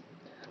എക്സ്.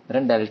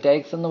 അന്നേരം ഡെൽറ്റ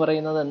എക്സ് എന്ന്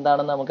പറയുന്നത്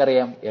എന്താണെന്ന്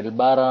നമുക്കറിയാം, എൽ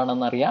ബാർ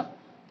ആണെന്നറിയാം.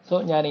 സോ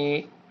ഞാൻ ഈ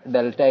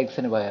ഡെൽറ്റ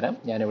എക്സിന് പകരം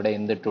ഞാനിവിടെ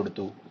എന്തിട്ട്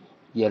കൊടുത്തു,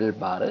 എൽ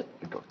ബാർ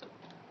ഇട്ട് കൊടുത്തു.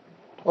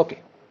 ഓക്കെ,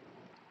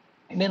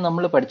 ഇനി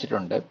നമ്മൾ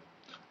പഠിച്ചിട്ടുണ്ട്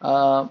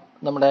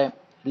നമ്മുടെ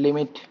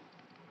limit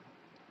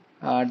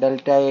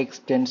delta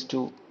x tends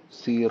to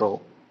 0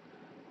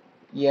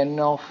 n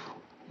of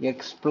x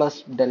plus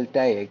delta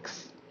X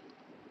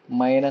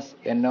minus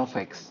n of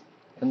x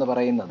എന്ന്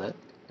പറയുന്നത്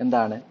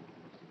എന്താണ്,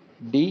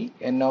 D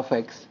N of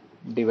X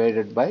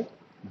divided by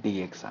D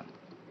X ആണ്,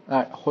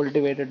 whole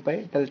divided by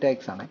delta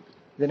X ആണ്.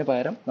 ഇതിന്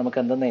പകരം നമുക്ക്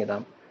എന്തെന്ന്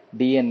എഴുതാം,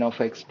 D N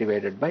of X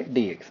divided by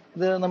D X.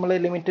 ഇത് നമ്മൾ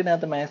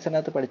ലിമിറ്റിനകത്ത്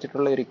മാത്സിനകത്ത്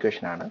പഠിച്ചിട്ടുള്ള ഒരു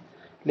ഇക്വേഷനാണ്.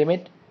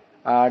 Limit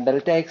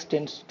delta x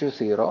tends to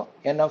 0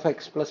 N of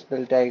X plus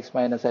delta X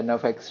minus N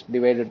of X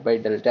divided by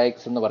delta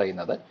X എന്ന്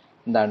പറയുന്നത്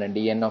എന്താണ്,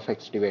 D N of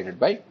X divided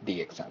by D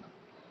X ആണ്.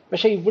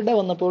 പക്ഷേ ഇവിടെ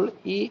വന്നപ്പോൾ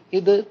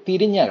ഇത്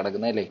തിരിഞ്ഞാണ്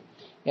കിടക്കുന്നത് അല്ലേ,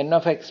 N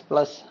of X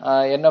plus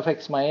N of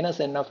X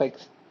minus N of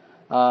X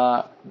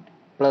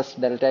plus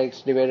delta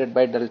X divided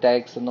by delta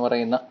X എന്ന്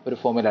പറയുന്ന ഒരു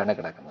ഫോമിലാണ്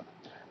കിടക്കുന്നത്.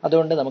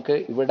 അതുകൊണ്ട് നമുക്ക്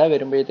ഇവിടെ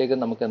വരുമ്പോഴത്തേക്കും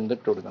നമുക്ക്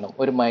എന്തിട്ട് കൊടുക്കണം,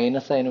 ഒരു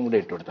മൈനസ് സൈനും കൂടി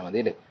ഇട്ട് കൊടുത്താൽ മതി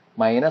അല്ലേ.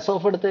 മൈനസ്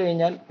ഓഫ് എടുത്തു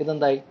കഴിഞ്ഞാൽ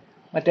ഇതെന്തായി,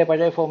 മറ്റേ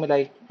പഴയ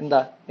ഫോമിലായി. എന്താ,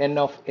 N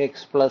of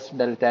X plus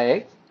delta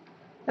X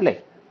അല്ലേ,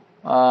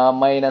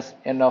 minus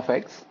N of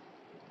X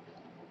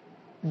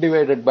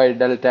divided by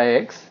delta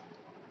X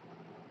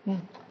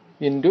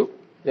into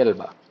L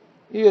bar.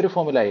 ഈ ഒരു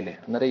ഫോമിലായില്ലേ.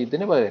 അന്നേരം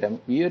ഇതിന് പകരം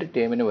ഈ ഒരു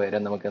ടേമിന്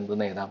പകരം നമുക്ക്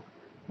എന്തെന്ന് എഴുതാം,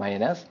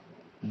 minus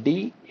D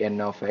N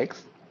of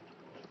X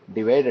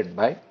divided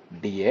by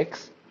D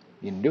X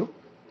into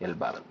L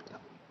bar.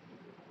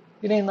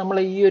 ഇനി നമ്മൾ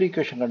ഈ ഒരു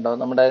ഇക്വേഷൻ കണ്ടോ,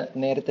 നമ്മുടെ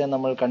നേരത്തെ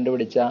നമ്മൾ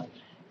കണ്ടുപിടിച്ച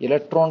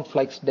ഇലക്ട്രോൺ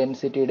ഫ്ലക്സ്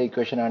ഡെൻസിറ്റിയുടെ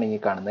ഇക്വേഷനാണ് ഈ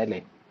കാണുന്നത് അല്ലേ.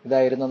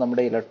 ഇതായിരുന്നു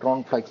നമ്മുടെ ഇലക്ട്രോൺ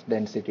ഫ്ലക്സ്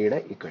ഡെൻസിറ്റിയുടെ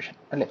ഇക്വേഷൻ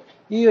അല്ലേ.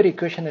 ഈ ഒരു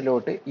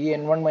ഇക്വേഷനിലോട്ട് ഈ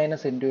n1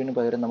 മൈനസ് n2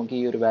 പകരം നമുക്ക്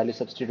ഈ ഒരു വാല്യൂ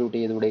സബ്സ്റ്റിറ്റ്യൂട്ട്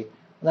ചെയ്തുകൂടെ.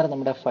 അന്നേരം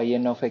നമ്മുടെ ഫൈ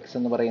എൻ ഓഫ് എക്സ്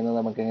എന്ന് പറയുന്നത്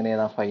നമുക്ക് എങ്ങനെ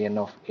എഴുതാം, phi N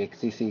of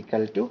X is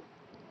equal to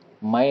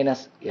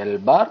minus L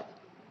bar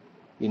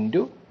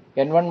into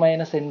n1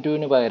 minus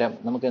n2 പകരം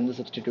നമുക്ക് എന്ത്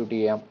സബ്സ്റ്റിറ്റ്യൂട്ട്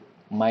ചെയ്യാം,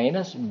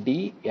 minus D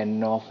N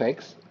of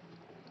X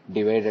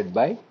divided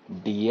by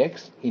D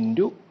X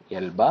into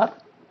L bar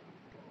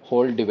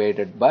whole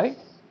divided by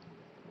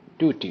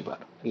 2t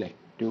bar അല്ലേ,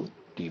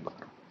 2t bar.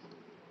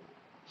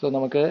 So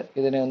നമുക്ക്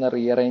ഇതിനെ ഒന്ന്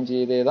rearrange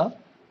ചെയ്ത് എഴുതാം.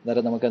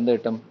 അന്നേരം നമുക്ക് എന്ത്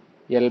കിട്ടും,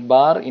 L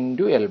bar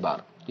into L bar.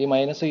 ഈ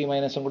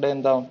മൈനസും കൂടെ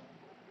എന്താവും,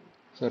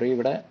 സോറി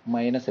ഇവിടെ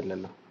മൈനസ്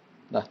ഇല്ലല്ലോ,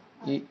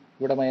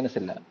 ഇവിടെ മൈനസ്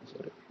ഇല്ല,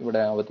 സോറി ഇവിടെ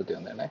അബദ്ധത്തിൽ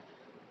വന്നേണേ.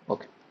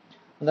 ഓക്കെ,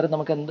 അന്നേരം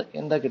നമുക്ക്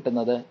എന്താ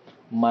കിട്ടുന്നത്,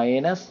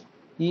 മൈനസ്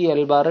ഈ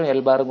എൽ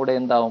ബാറും കൂടെ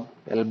എന്താവും,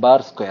 എൽ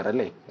ബാർ സ്ക്വയർ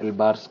അല്ലേ, L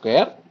bar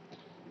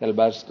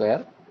square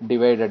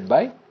divided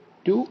by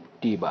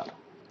 2t bar,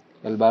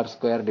 L bar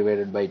square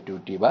divided by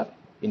 2t bar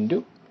into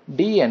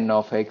D N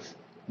of X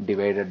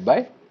divided by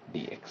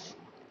D X,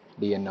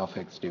 D N of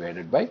X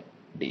divided by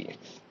D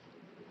X.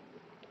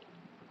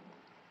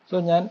 So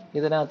ഞാൻ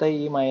ഇതിനകത്ത്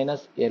ഈ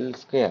minus L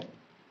square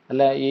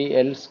അല്ല, ഈ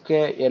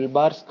L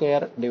bar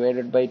square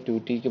divided by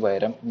 2tക്ക്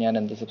പകരം ഞാൻ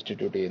എന്ത്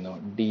substitute ചെയ്യുന്നു,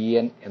 D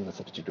N എന്ന്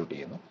സബ്സ്റ്റിറ്റ്യൂട്ട്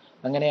ചെയ്യുന്നു.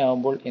 അങ്ങനെ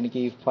ആകുമ്പോൾ എനിക്ക്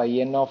ഈ ഫൈ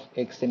എൻ ഓഫ്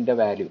എക്സിൻ്റെ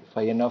value,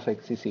 phi N of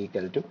X is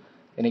equal to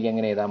എനിക്ക്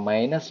എങ്ങനെ എഴുതാം,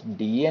 minus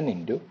D N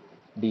into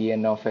D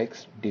N of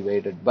X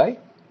divided by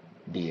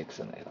D X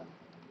എന്ന് എഴുതാം,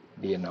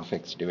 D N of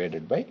X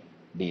divided by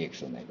D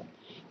X എന്ന് എഴുതാം.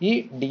 ഈ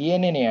D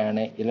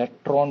എന്നിനെയാണ്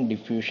electron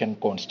diffusion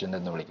constant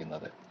എന്ന്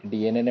വിളിക്കുന്നത്. ഡി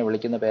എന്നിനെ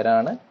വിളിക്കുന്ന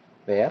പേരാണ്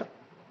വേർ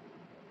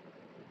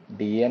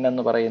ഡി എൻ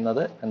എന്ന്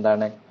പറയുന്നത്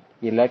എന്താണ്,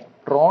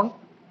 ഇലക്ട്രോൺ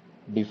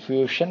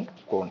ഡിഫ്യൂഷൻ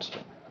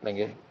കോൺസ്റ്റന്റ്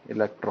അല്ലെങ്കിൽ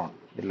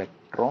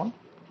electron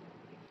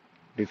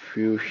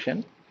diffusion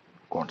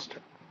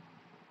constant.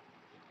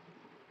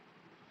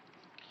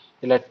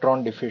 Electron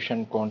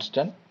diffusion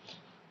constant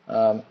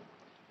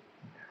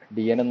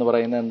D N എന്ന്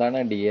പറയുന്നത് എന്താണ്,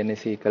 D N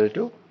is equal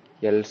to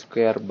L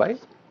square by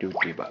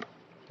 2t bar,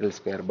 L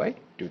square by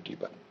 2t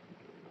bar.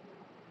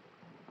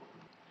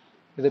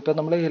 ഇതിപ്പോൾ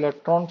നമ്മൾ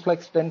ഇലക്ട്രോൺ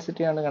ഫ്ലക്സ്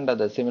ഡെൻസിറ്റി ആണ്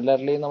കണ്ടത്.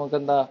 സിമിലർലി നമുക്ക്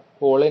എന്താ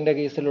ഹോളിൻ്റെ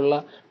കേസിലുള്ള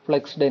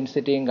ഫ്ലക്സ്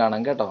ഡെൻസിറ്റിയും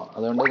കാണാം കേട്ടോ.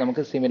 അതുകൊണ്ട്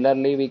നമുക്ക്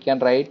similarly we can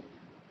write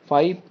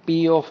 5p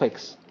of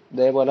X.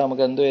 ഇതേപോലെ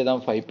നമുക്ക് എന്തും എഴുതാം,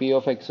 5p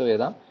ഓഫ് എക്സും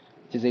എഴുതാം,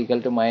 which is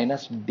equal to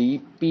minus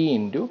dp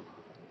into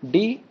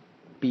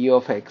dp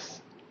of X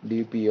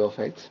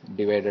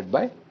divided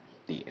by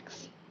dx.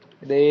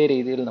 ഇതേ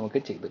രീതിയിൽ നമുക്ക്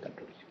ചെയ്ത്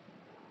കണ്ടുപിടിക്കാം.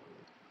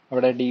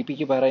 അവിടെ ഡി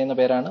പിക്ക് പറയുന്ന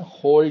പേരാണ്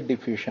ഹോൾ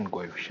ഡിഫ്യൂഷൻ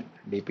കോഎഫിഷ്യന്റ്.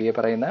 ഡി പിയെ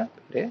പറയുന്ന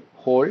പേര്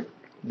whole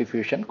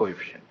diffusion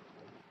coefficient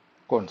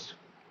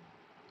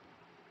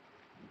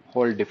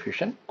whole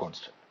diffusion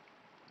constant.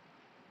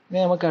 ഇനി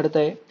നമുക്ക് അടുത്ത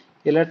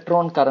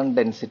ഇലക്ട്രോൺ കറണ്ട്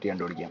ഡെൻസിറ്റി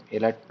കണ്ടുപിടിക്കാം.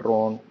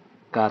 Electron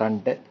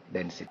current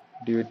density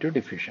due to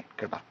diffusion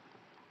കേട്ടോ,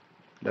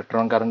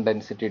 electron current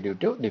density due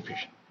to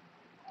diffusion.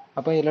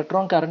 അപ്പോൾ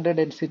ഇലക്ട്രോൺ കറണ്ട്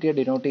ഡെൻസിറ്റിയെ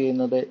ഡിനോട്ട്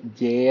ചെയ്യുന്നത്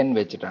JN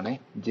വെച്ചിട്ടാണ്.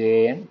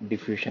 JN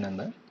ഡിഫ്യൂഷൻ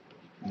എന്ന്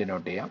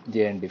ഡിനോട്ട് ചെയ്യാം.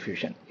 JN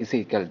diffusion is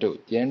equal to,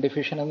 JN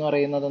diffusion എന്ന്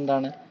പറയുന്നത്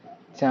എന്താണ്,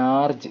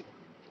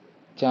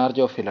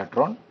 charge of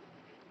electron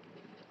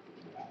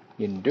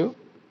into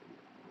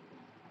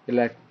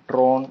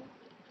electron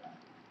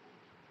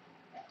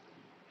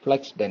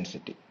flux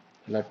density.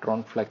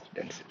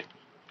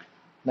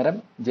 അന്നേരം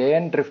ജെ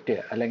എൻ ഡ്രിഫ്റ്റ്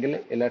അല്ലെങ്കിൽ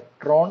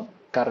ഇലക്ട്രോൺ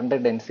കറണ്ട്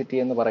ഡെൻസിറ്റി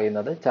എന്ന്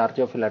പറയുന്നത്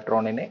ചാർജ് ഓഫ്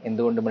ഇലക്ട്രോണിനെ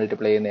എന്തുകൊണ്ട്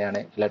മൾട്ടിപ്ലൈ ചെയ്യുന്നതാണ്?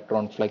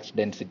 ഇലക്ട്രോൺ ഫ്ലക്സ്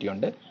ഡെൻസിറ്റി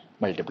കൊണ്ട്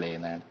മൾട്ടിപ്ലൈ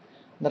ചെയ്യുന്നതാണ്.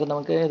 അന്നേരം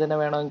നമുക്ക് ഇതിനെ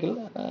വേണമെങ്കിൽ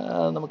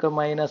നമുക്ക്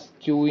minus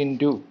Q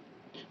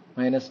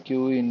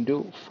into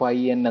phi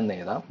N എന്ന്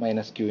എഴുതാം.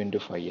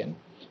 -q/n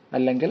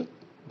അല്ലെങ്കിൽ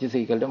it is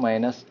equal to -q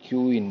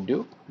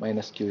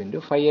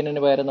phi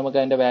എന്നിന് പകരം നമുക്ക്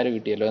അതിൻ്റെ വാല്യൂ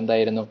കിട്ടിയല്ലോ.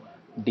 എന്തായിരുന്നു?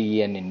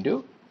 dn ഇൻറ്റു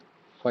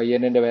ഫൈ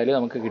എന്നിൻ്റെ വാല്യൂ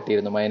നമുക്ക്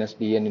കിട്ടിയിരുന്നു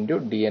 -dn into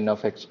dn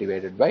of X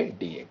divided by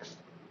dx.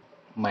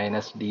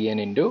 -dn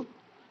into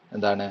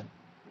എന്താണ്?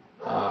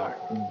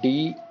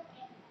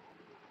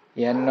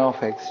 dn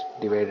of X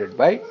divided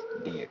by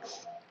dx.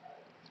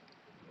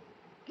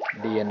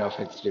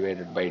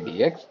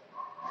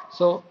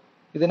 So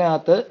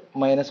ഇതിനകത്ത്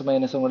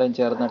മൈനസും കൂടെ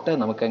ചേർന്നിട്ട്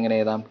നമുക്ക് എങ്ങനെ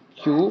എഴുതാം?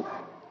 q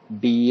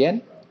dn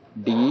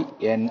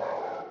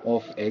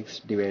of X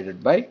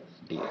divided by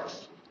dx.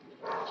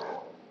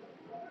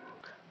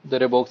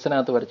 ഇതൊരു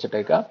ബോക്സിനകത്ത്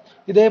വരച്ചിട്ടേക്കാം.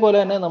 ഇതേപോലെ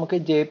തന്നെ നമുക്ക്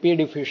ജെ പി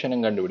ഡിഫ്യൂഷനും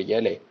കണ്ടുപിടിക്കാം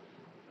അല്ലേ?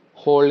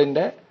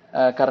 ഹോളിൻ്റെ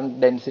കറണ്ട്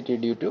ഡെൻസിറ്റി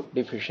ഡ്യൂ ടു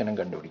ഡിഫ്യൂഷനും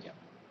കണ്ടുപിടിക്കാം.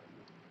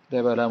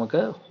 ഇതേപോലെ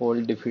നമുക്ക് ഹോൾ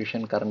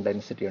ഡിഫ്യൂഷൻ കറണ്ട്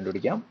ഡെൻസിറ്റി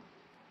കണ്ടുപിടിക്കാം.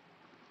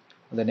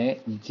 അതിനെ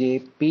ജെ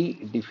പി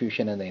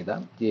ഡിഫ്യൂഷൻ എന്ന്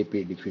എഴുതാം. J P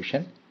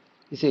diffusion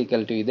is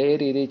equal to ഇതേ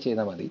രീതിയിൽ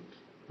ചെയ്താൽ മതി.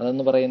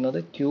 അതെന്ന് പറയുന്നത്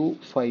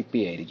Q5P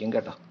ആയിരിക്കും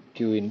കേട്ടോ.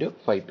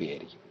 Q/5P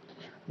ആയിരിക്കും.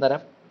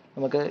 അന്നേരം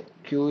നമുക്ക്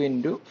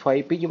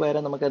Q/5Pക്ക്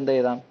പകരം നമുക്ക് എന്ത്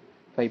എഴുതാം?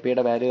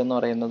 5Pയുടെ വാല്യൂ എന്ന്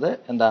പറയുന്നത്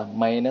എന്താ?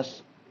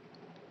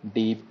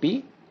 -dp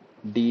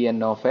dn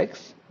of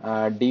X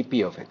dp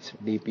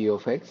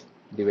of X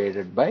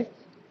divided by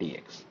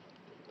dx.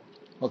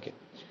 Okay.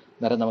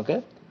 അന്നേരം നമുക്ക്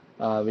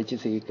which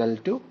is equal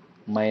to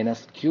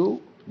 -q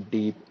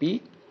dp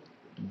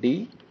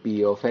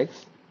of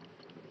X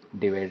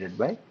divided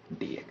by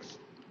dx.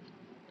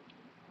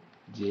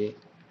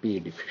 JP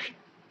diffusion.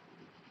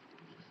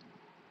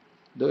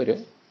 ഇതൊരു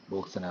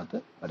ബോക്സിനകത്ത്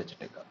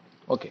വരച്ചിട്ടേക്കാം.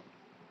 ഓക്കെ.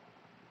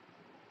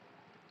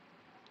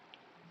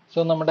 സോ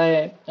നമ്മുടെ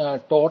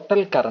ടോട്ടൽ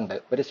കറണ്ട്,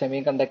 ഒരു സെമി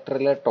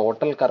കണ്ടക്ടറിലെ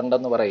ടോട്ടൽ കറണ്ട്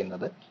എന്ന്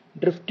പറയുന്നത്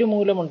drift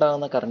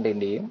മൂലമുണ്ടാകുന്ന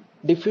കറണ്ടിൻ്റെയും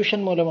diffusion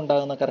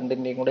മൂലമുണ്ടാകുന്ന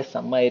കറണ്ടിൻ്റെയും കൂടെ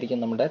സമ്മായിരിക്കും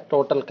നമ്മുടെ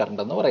ടോട്ടൽ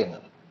കറണ്ട് എന്ന്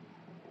പറയുന്നത്.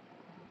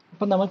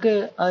 അപ്പം നമുക്ക്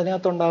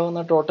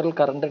അതിനകത്തുണ്ടാകുന്ന ടോട്ടൽ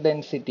കറണ്ട്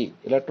ഡെൻസിറ്റി,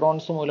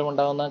 ഇലക്ട്രോൺസ്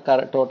മൂലമുണ്ടാകുന്ന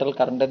ടോട്ടൽ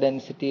കറണ്ട്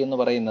ഡെൻസിറ്റി എന്ന്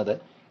പറയുന്നത്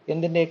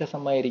എന്തിൻ്റെയൊക്കെ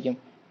സമ്മായിരിക്കും?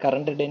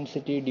 Current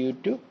density due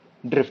to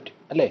drift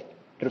അല്ലേ?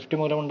 ഡ്രിഫ്റ്റ്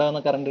മൂലമുണ്ടാകുന്ന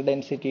കറണ്ട്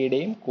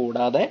ഡെൻസിറ്റിയുടെയും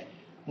കൂടാതെ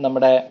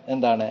നമ്മുടെ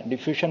എന്താണ്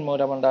ഡിഫ്യൂഷൻ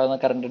മൂലമുണ്ടാകുന്ന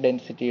കറണ്ട്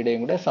ഡെൻസിറ്റിയുടെയും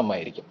കൂടെ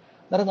സമ്മായിരിക്കും.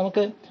 അന്നേരം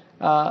നമുക്ക്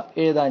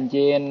എഴുതാം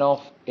JN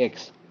of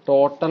X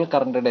total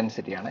current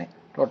ഡെൻസിറ്റിയാണ്.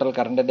 Total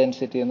current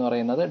density എന്ന്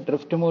പറയുന്നത്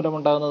ഡ്രിഫ്റ്റ്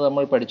മൂലമുണ്ടാകുന്നത്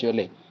നമ്മൾ പഠിച്ചു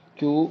അല്ലേ?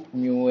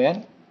 Q/μn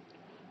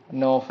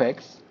of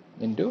X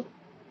into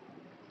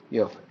E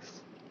of X.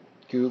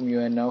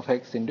 Q/μn of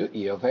X into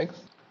E of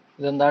X.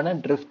 ഇതെന്താണ്?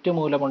 ഡ്രിഫ്റ്റ്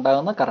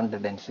മൂലമുണ്ടാകുന്ന കറണ്ട്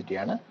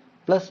ഡെൻസിറ്റിയാണ്.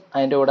 പ്ലസ്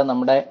അതിൻ്റെ കൂടെ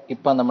നമ്മുടെ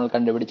ഇപ്പം നമ്മൾ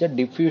കണ്ടുപിടിച്ച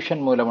ഡിഫ്യൂഷൻ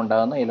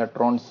മൂലമുണ്ടാകുന്ന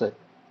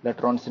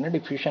ഇലക്ട്രോൺസിന്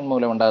ഡിഫ്യൂഷൻ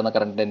മൂലമുണ്ടാകുന്ന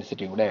കറണ്ട്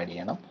ഡെൻസിറ്റി കൂടെ ആഡ്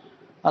ചെയ്യണം.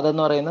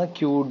 അതെന്ന് പറയുന്നത്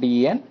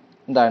QDN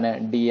എന്താണ്?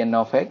 DN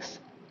of X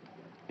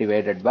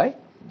divided by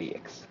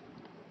DX.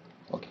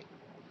 Okay.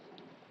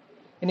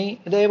 ഇനി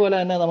ഇതേപോലെ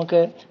തന്നെ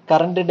നമുക്ക്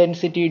കറണ്ട്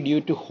ഡെൻസിറ്റി ഡ്യൂ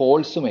ടു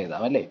ഹോൾസും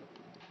എഴുതാം അല്ലേ?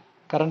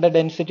 Current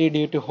density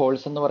due to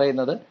holes എന്ന്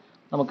പറയുന്നത്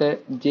നമുക്ക്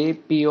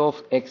JP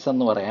ഓഫ് എക്സ്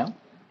എന്ന് പറയാം.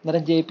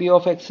 അന്നേരം JP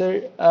of X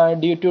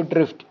due to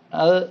drift,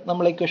 അത്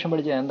നമ്മൾ ഇക്വേഷൻ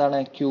പഠിച്ചത് എന്താണ്?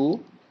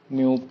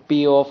 Q/μP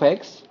ഓഫ്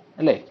എക്സ്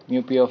അല്ലേ?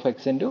 μP of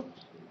X into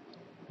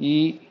E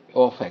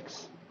of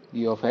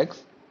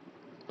X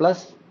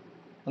plus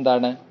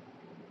എന്താണ്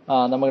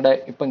നമ്മുടെ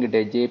ഇപ്പം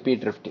കിട്ടിയ JP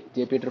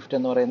ഡ്രിഫ്റ്റ്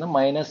എന്ന് പറയുന്നത്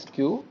 -Q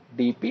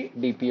dP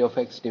of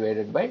X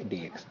divided by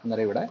DX.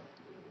 അന്നേരം ഇവിടെ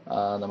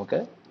നമുക്ക്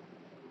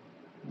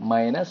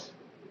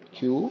 -Q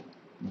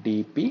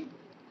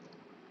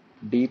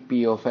dP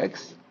of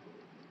X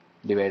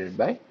divided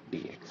by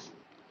DX.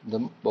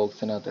 ഇതും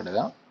ബോക്സിനകത്ത് ഇടുക.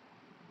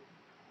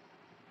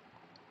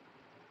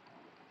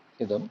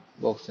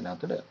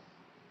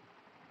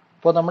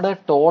 അപ്പോൾ നമ്മുടെ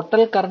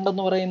ടോട്ടൽ കറണ്ട്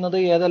എന്ന് പറയുന്നത്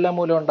ഏതെല്ലാം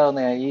മൂലം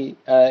ഉണ്ടാകുന്നതാണ്? ഈ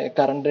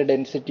current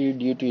density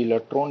due to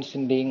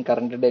ഇലക്ട്രോൺസിൻ്റെയും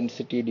current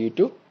density due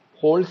to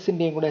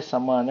ഹോൾസിൻ്റെയും കൂടെ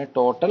സമ്മാണ്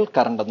ടോട്ടൽ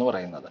കറണ്ട് എന്ന്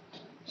പറയുന്നത്.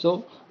 സോ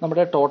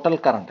നമ്മുടെ ടോട്ടൽ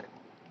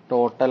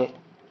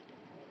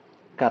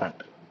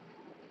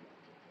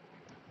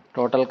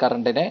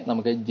കറണ്ടിനെ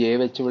നമുക്ക് J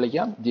വെച്ച്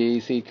വിളിക്കാം. J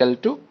is equal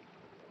to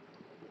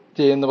J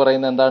എന്ന്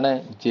പറയുന്നത് എന്താണ്?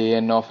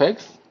 JN of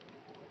X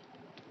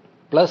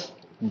plus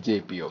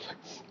JP of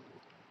X.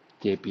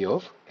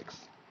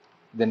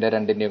 ഇതിൻ്റെ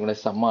രണ്ടിൻ്റെയും കൂടെ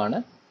സമ്മാണ്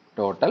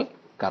ടോട്ടൽ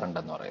കറണ്ട്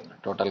എന്ന് പറയുന്നത്.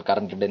 Total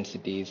current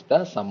density is the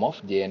sum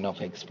of JN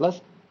of X plus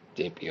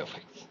JP of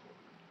X.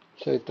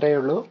 So ഇത്രയേ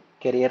ഉള്ളൂ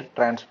കരിയർ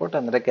ട്രാൻസ്പോർട്ട്.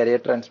 അന്നേരം കരിയർ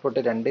ട്രാൻസ്പോർട്ട്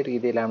രണ്ട്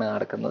രീതിയിലാണ്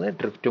നടക്കുന്നത്,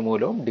 ഡ്രിഫ്റ്റ്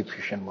മൂലവും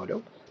ഡിഫ്യൂഷൻ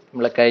മൂലവും.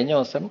 നമ്മൾ കഴിഞ്ഞ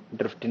ദിവസം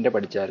ഡ്രിഫ്റ്റിൻ്റെ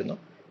പഠിച്ചായിരുന്നു,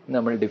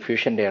 നമ്മൾ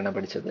ഡിഫ്യൂഷൻ്റെയാണ്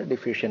പഠിച്ചത്.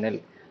 ഡിഫ്യൂഷനിൽ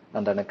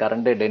എന്താണ്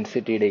കറണ്ട്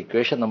ഡെൻസിറ്റിയുടെ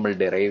ഇക്വേഷൻ നമ്മൾ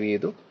ഡിറൈവ്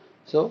ചെയ്തു.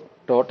 സോ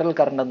ടോട്ടൽ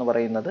കറണ്ട് എന്ന്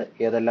പറയുന്നത്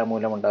ഏതെല്ലാം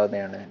മൂലം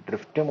ഉണ്ടാകുന്നതാണ്?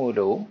 ഡ്രിഫ്റ്റ്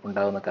മൂലവും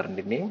ഉണ്ടാകുന്ന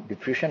കറണ്ടിൻ്റെയും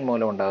ഡിഫ്യൂഷൻ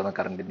മൂലം ഉണ്ടാകുന്ന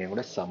കറണ്ടിൻ്റെയും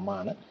കൂടെ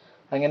സമ്മാണ്.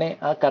 അങ്ങനെ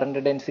ആ current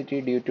density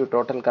due to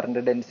total current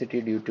density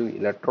due to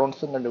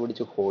ഇലക്ട്രോൺസും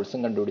കണ്ടുപിടിച്ചു, ഹോൾസും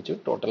കണ്ടുപിടിച്ചു.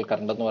 ടോട്ടൽ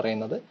കറണ്ട് എന്ന്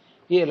പറയുന്നത്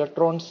ഈ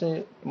ഇലക്ട്രോൺസ്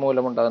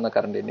മൂലമുണ്ടാകുന്ന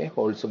കറണ്ടിൻ്റെയും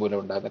ഹോൾസ് മൂലം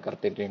ഉണ്ടാകുന്ന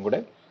കറണ്ടിൻ്റെയും കൂടെ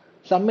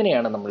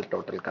സമ്മിനെയാണ് നമ്മൾ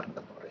ടോട്ടൽ കറണ്ട്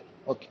എന്ന് പറയുന്നത്.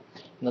 ഓക്കെ,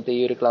 ഇന്നത്തെ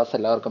ഈ ഒരു ക്ലാസ്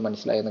എല്ലാവർക്കും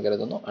മനസ്സിലായെന്ന്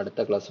കരുതുന്നു.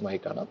 അടുത്ത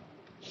ക്ലാസ്സുമായി കാണാം.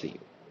 See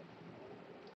you.